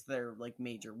 That is their like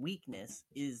major weakness,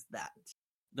 is that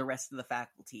the rest of the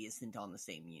faculty isn't on the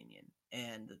same union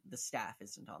and the staff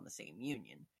isn't on the same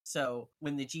union. So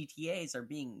when the GTAs are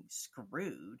being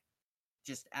screwed,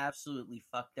 just absolutely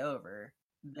fucked over,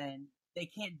 then they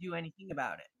can't do anything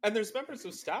about it. And there's members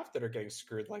of staff that are getting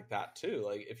screwed like that too.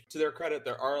 Like, if to their credit,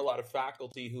 there are a lot of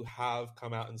faculty who have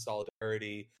come out in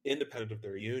solidarity, independent of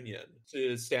their union,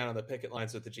 to stand on the picket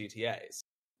lines with the GTAs.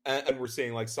 And we're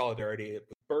seeing like solidarity with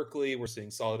Berkeley, we're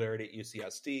seeing solidarity at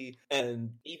UCSD, and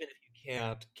even if you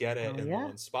can't get it in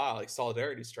one spot, like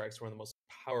solidarity strikes are one of the most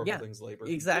powerful things labor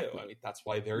can do. I mean, that's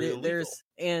why they're illegal.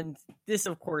 And this,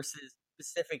 of course, is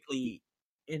specifically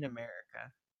in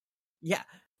America. Yeah.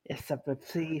 Except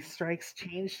if the strikes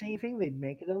changed anything, they'd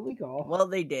make it illegal. Well,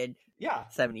 they did. Yeah.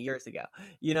 70 years ago.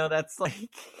 You know, that's like...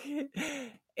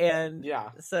 and yeah.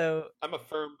 So... I'm a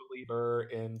firm believer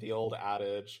in the old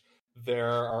adage,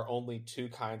 there are only two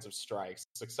kinds of strikes,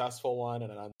 a successful one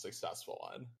and an unsuccessful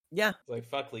one. Yeah. Like,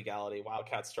 fuck legality,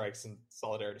 wildcat strikes and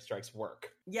solidarity strikes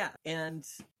work. Yeah, and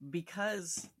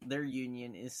because their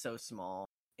union is so small,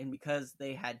 and because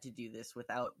they had to do this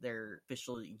without their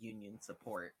official union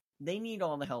support, they need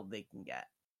all the help they can get.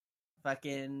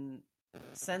 Fucking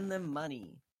send them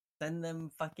money. Send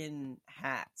them fucking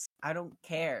hats. I don't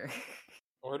care.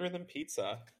 Order them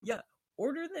pizza. Yeah,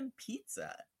 order them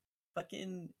pizza.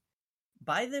 Fucking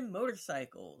buy them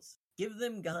motorcycles. Give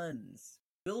them guns.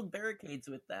 Build barricades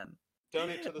with them.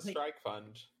 Donate to the strike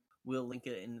fund. We'll link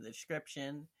it in the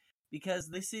description, because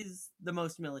this is the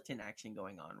most militant action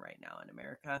going on right now in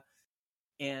America.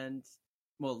 And,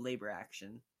 well, labor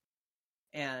action.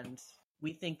 And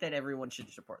we think that everyone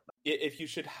should support them. If you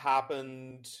should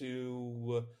happen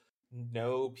to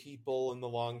know people in the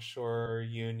Longshore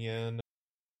Union,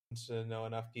 to know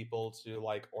enough people to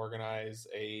like organize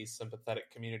a sympathetic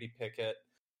community picket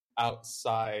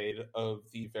outside of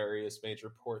the various major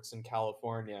ports in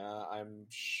California,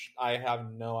 I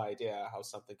have no idea how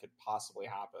something could possibly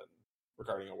happen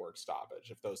regarding a work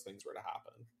stoppage if those things were to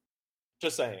happen.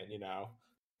 Just saying, you know,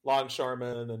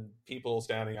 longshoremen and people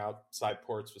standing outside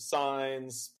ports with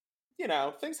signs, you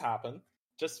know, things happen.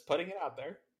 Just putting it out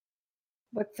there.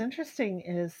 What's interesting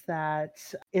is that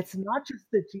it's not just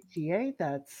the GTA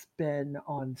that's been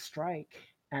on strike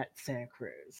at Santa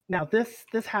Cruz. Now,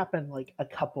 this happened like a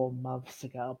couple months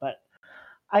ago, but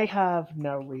I have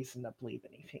no reason to believe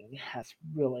anything has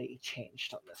really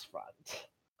changed on this front.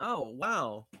 Oh,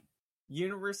 wow.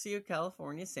 University of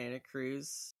California, Santa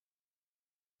Cruz,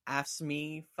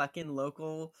 AFSCME, fucking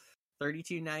local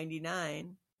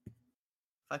 3299,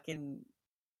 fucking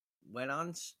went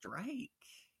on strike.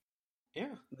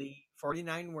 Yeah. The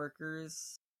 49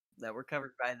 workers that were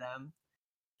covered by them.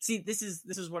 See, this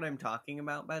is what I'm talking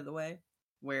about, by the way,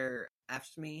 where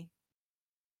AFSCME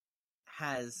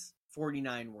has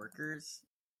 49 workers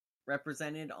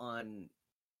represented on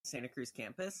Santa Cruz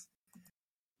campus.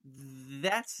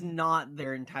 That's not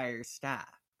their entire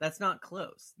staff. That's not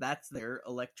close. That's their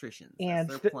electricians. And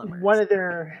that's their plumbers. One of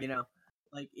their... You know,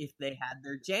 like, if they had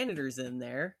their janitors in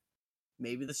there,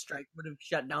 maybe the strike would have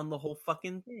shut down the whole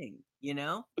fucking thing, you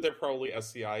know? But they're probably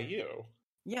SEIU.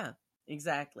 Yeah,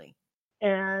 exactly.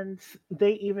 And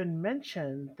they even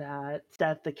mentioned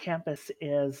that the campus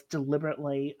is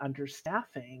deliberately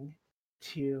understaffing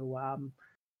to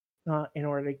in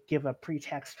order to give a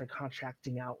pretext for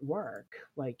contracting out work.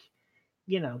 Like,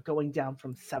 you know, going down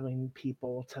from 7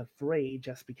 people to 3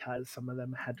 just because some of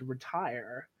them had to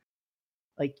retire.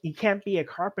 Like, you can't be a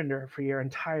carpenter for your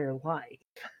entire life.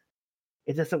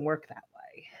 It doesn't work that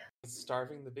way. It's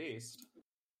starving the beast.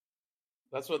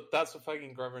 That's what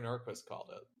fucking Grover Norquist called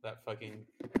it. That fucking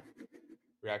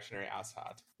reactionary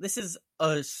asshat. This is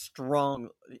a strong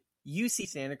UC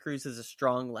Santa Cruz is a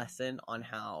strong lesson on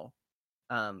how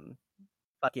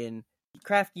fucking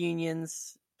craft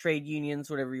unions, trade unions,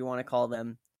 whatever you want to call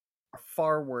them, are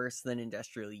far worse than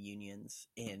industrial unions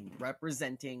in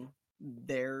representing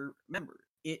their members.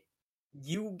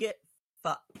 You get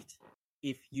fucked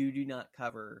if your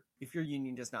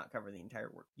union does not cover the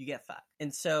entire work. You get fucked.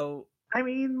 And so I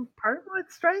mean, part of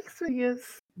what strikes me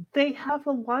is they have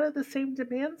a lot of the same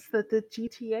demands that the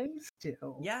GTAs do.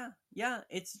 Yeah,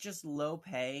 it's just low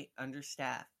pay,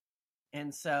 understaffed.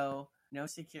 And so no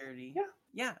security.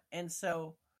 Yeah, and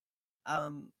so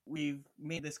we've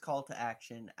made this call to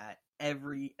action at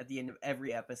the end of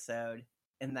every episode,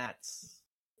 and that's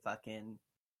fucking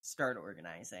start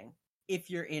organizing. If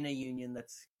you're in a union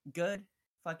that's good,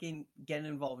 fucking get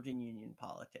involved in union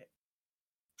politics.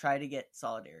 Try to get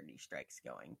solidarity strikes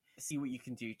going. See what you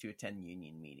can do to attend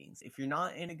union meetings. If you're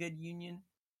not in a good union,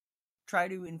 try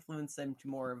to influence them to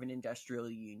more of an industrial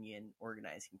union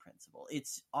organizing principle.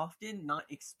 It's often not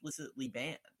explicitly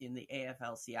banned in the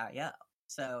AFL-CIO,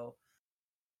 so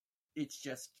it's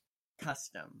just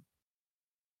custom.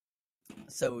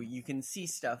 So you can see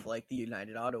stuff like the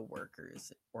United Auto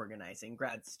Workers organizing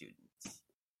grad students.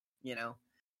 You know,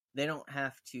 they don't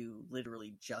have to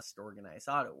literally just organize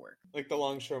auto work. Like the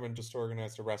longshoremen just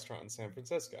organized a restaurant in San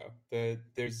Francisco.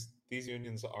 These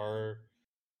unions are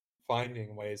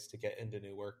finding ways to get into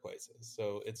new workplaces.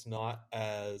 So it's not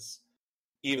as,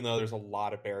 even though there's a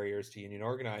lot of barriers to union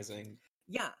organizing,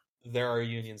 there are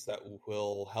unions that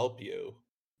will help you.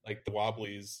 Like the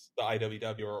Wobblies, the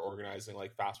IWW are organizing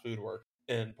like fast food work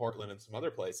in Portland and some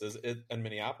other places, and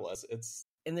Minneapolis.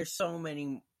 And there's so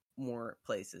many more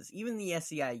places. Even the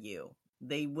SEIU,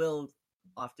 they will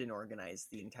often organize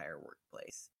the entire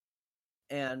workplace.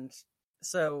 And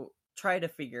so try to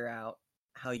figure out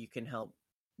how you can help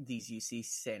these UC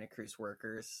Santa Cruz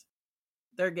workers.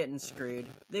 They're getting screwed.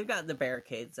 They've got the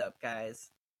barricades up,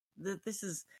 guys. This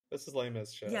is lame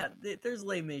as shit. Yeah, there's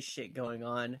lame as shit going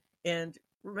on. And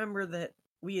remember that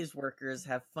we as workers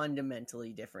have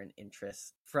fundamentally different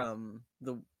interests from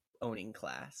the owning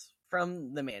class,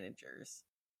 from the managers.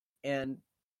 And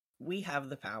we have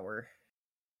the power.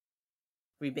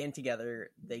 We band together,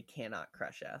 they cannot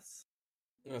crush us.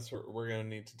 That's what we're going to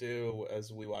need to do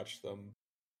as we watch them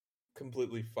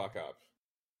completely fuck up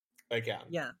again.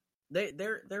 Yeah,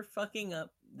 they're fucking up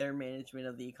their management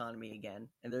of the economy again,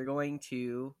 and they're going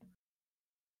to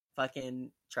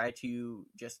fucking try to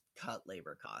just cut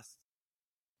labor costs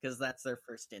because that's their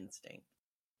first instinct,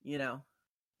 you know.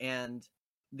 And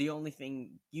the only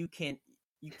thing you can't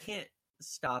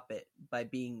stop it by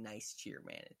being nice to your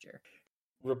manager.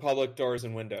 Republic Doors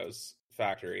and Windows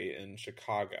factory in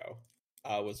Chicago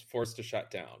was forced to shut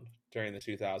down during the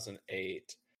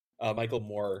 2008. Michael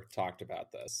Moore talked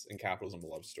about this in Capitalism: A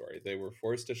Love Story. They were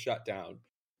forced to shut down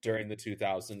during the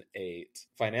 2008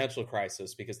 financial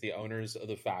crisis because the owners of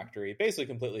the factory basically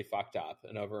completely fucked up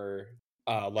and over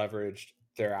leveraged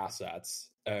their assets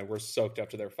and were soaked up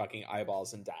to their fucking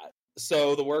eyeballs in debt.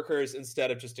 So the workers,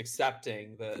 instead of just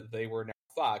accepting that they were now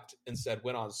fucked, instead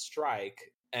went on strike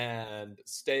and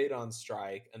stayed on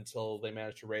strike until they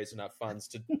managed to raise enough funds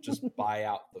to just buy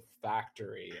out the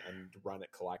factory and run it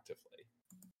collectively.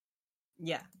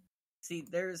 Yeah. See,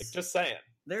 there's... just saying.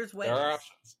 There's ways. There are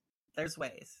options. There's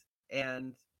ways.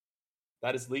 And...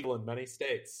 that is legal in many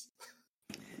states.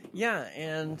 Yeah,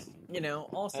 and, you know,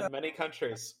 also... in many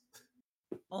countries.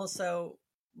 Also,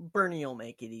 Bernie will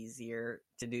make it easier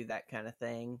to do that kind of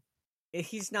thing.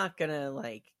 He's not gonna,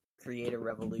 like, create a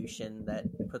revolution that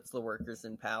puts the workers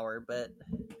in power, but...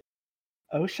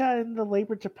 OSHA and the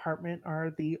Labor Department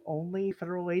are the only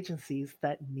federal agencies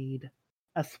that need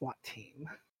a SWAT team.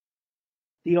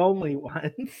 The only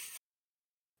ones.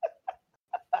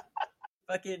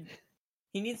 Fucking...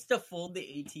 he needs to fold the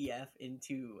ATF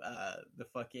into the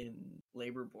fucking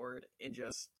labor board and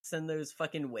just send those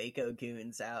fucking Waco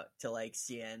goons out to, like,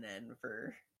 CNN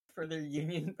for their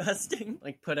union busting.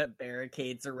 Like, put up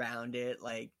barricades around it,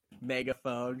 like,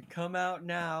 megaphone, come out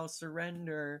now,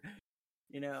 surrender,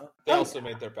 you know? They also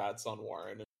made their bets on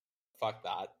Warren. Fuck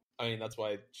that. I mean, that's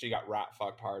why she got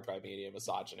rat-fucked hard by media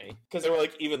misogyny. Because they were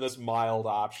like, even this mild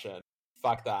option,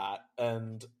 fuck that.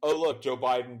 And, oh look, Joe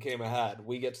Biden came ahead.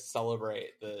 We get to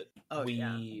celebrate that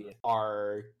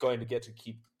are going to get to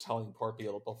keep telling poor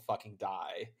people to fucking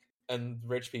die. And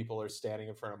rich people are standing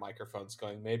in front of microphones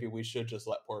going, maybe we should just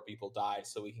let poor people die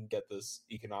so we can get this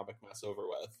economic mess over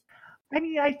with. I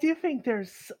mean, I do think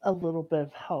there's a little bit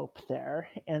of hope there.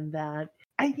 And that,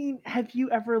 I mean, have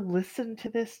you ever listened to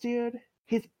this dude?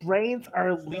 His brains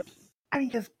are I mean,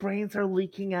 his brains are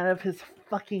leaking out of his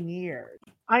fucking ears.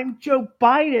 I'm Joe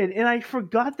Biden, and I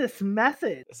forgot this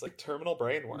message. It's like terminal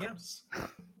brain worms.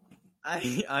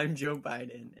 I'm Joe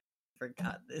Biden.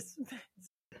 Forgot this.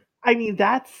 I mean,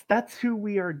 that's who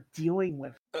we are dealing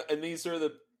with. And these are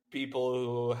the people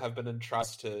who have been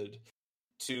entrusted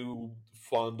to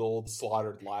fund old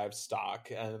slaughtered livestock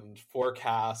and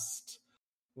forecast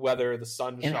whether the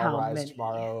sun And shall how rise many.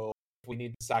 tomorrow. We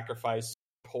need to sacrifice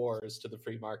whores to the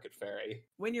free market fairy.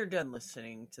 When you're done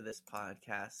listening to this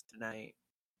podcast tonight,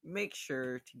 make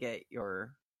sure to get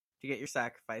your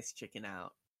sacrifice chicken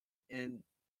out and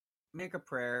make a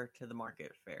prayer to the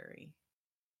market fairy.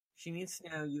 She needs to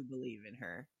know you believe in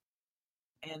her.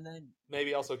 And then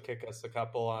Maybe also kick us a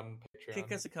couple on Patreon.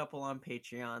 kick us a couple on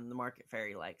Patreon. The market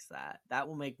fairy likes that. That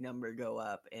will make number go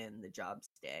up and the jobs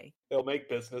stay. It'll make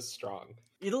business strong.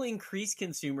 It'll increase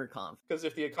consumer confidence. Because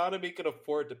if the economy can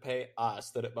afford to pay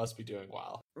us, then it must be doing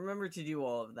well. Remember to do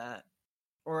all of that,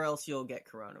 or else you'll get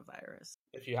coronavirus.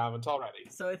 If you haven't already.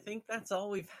 So I think that's all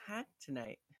we've had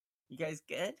tonight. You guys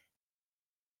good?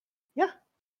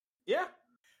 Yeah.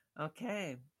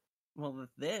 Okay. Well,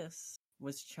 this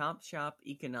was Chomp Shop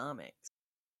Economics.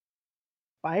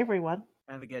 Bye, everyone.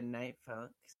 Have a good night,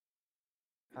 folks.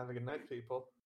 Have a good night, people.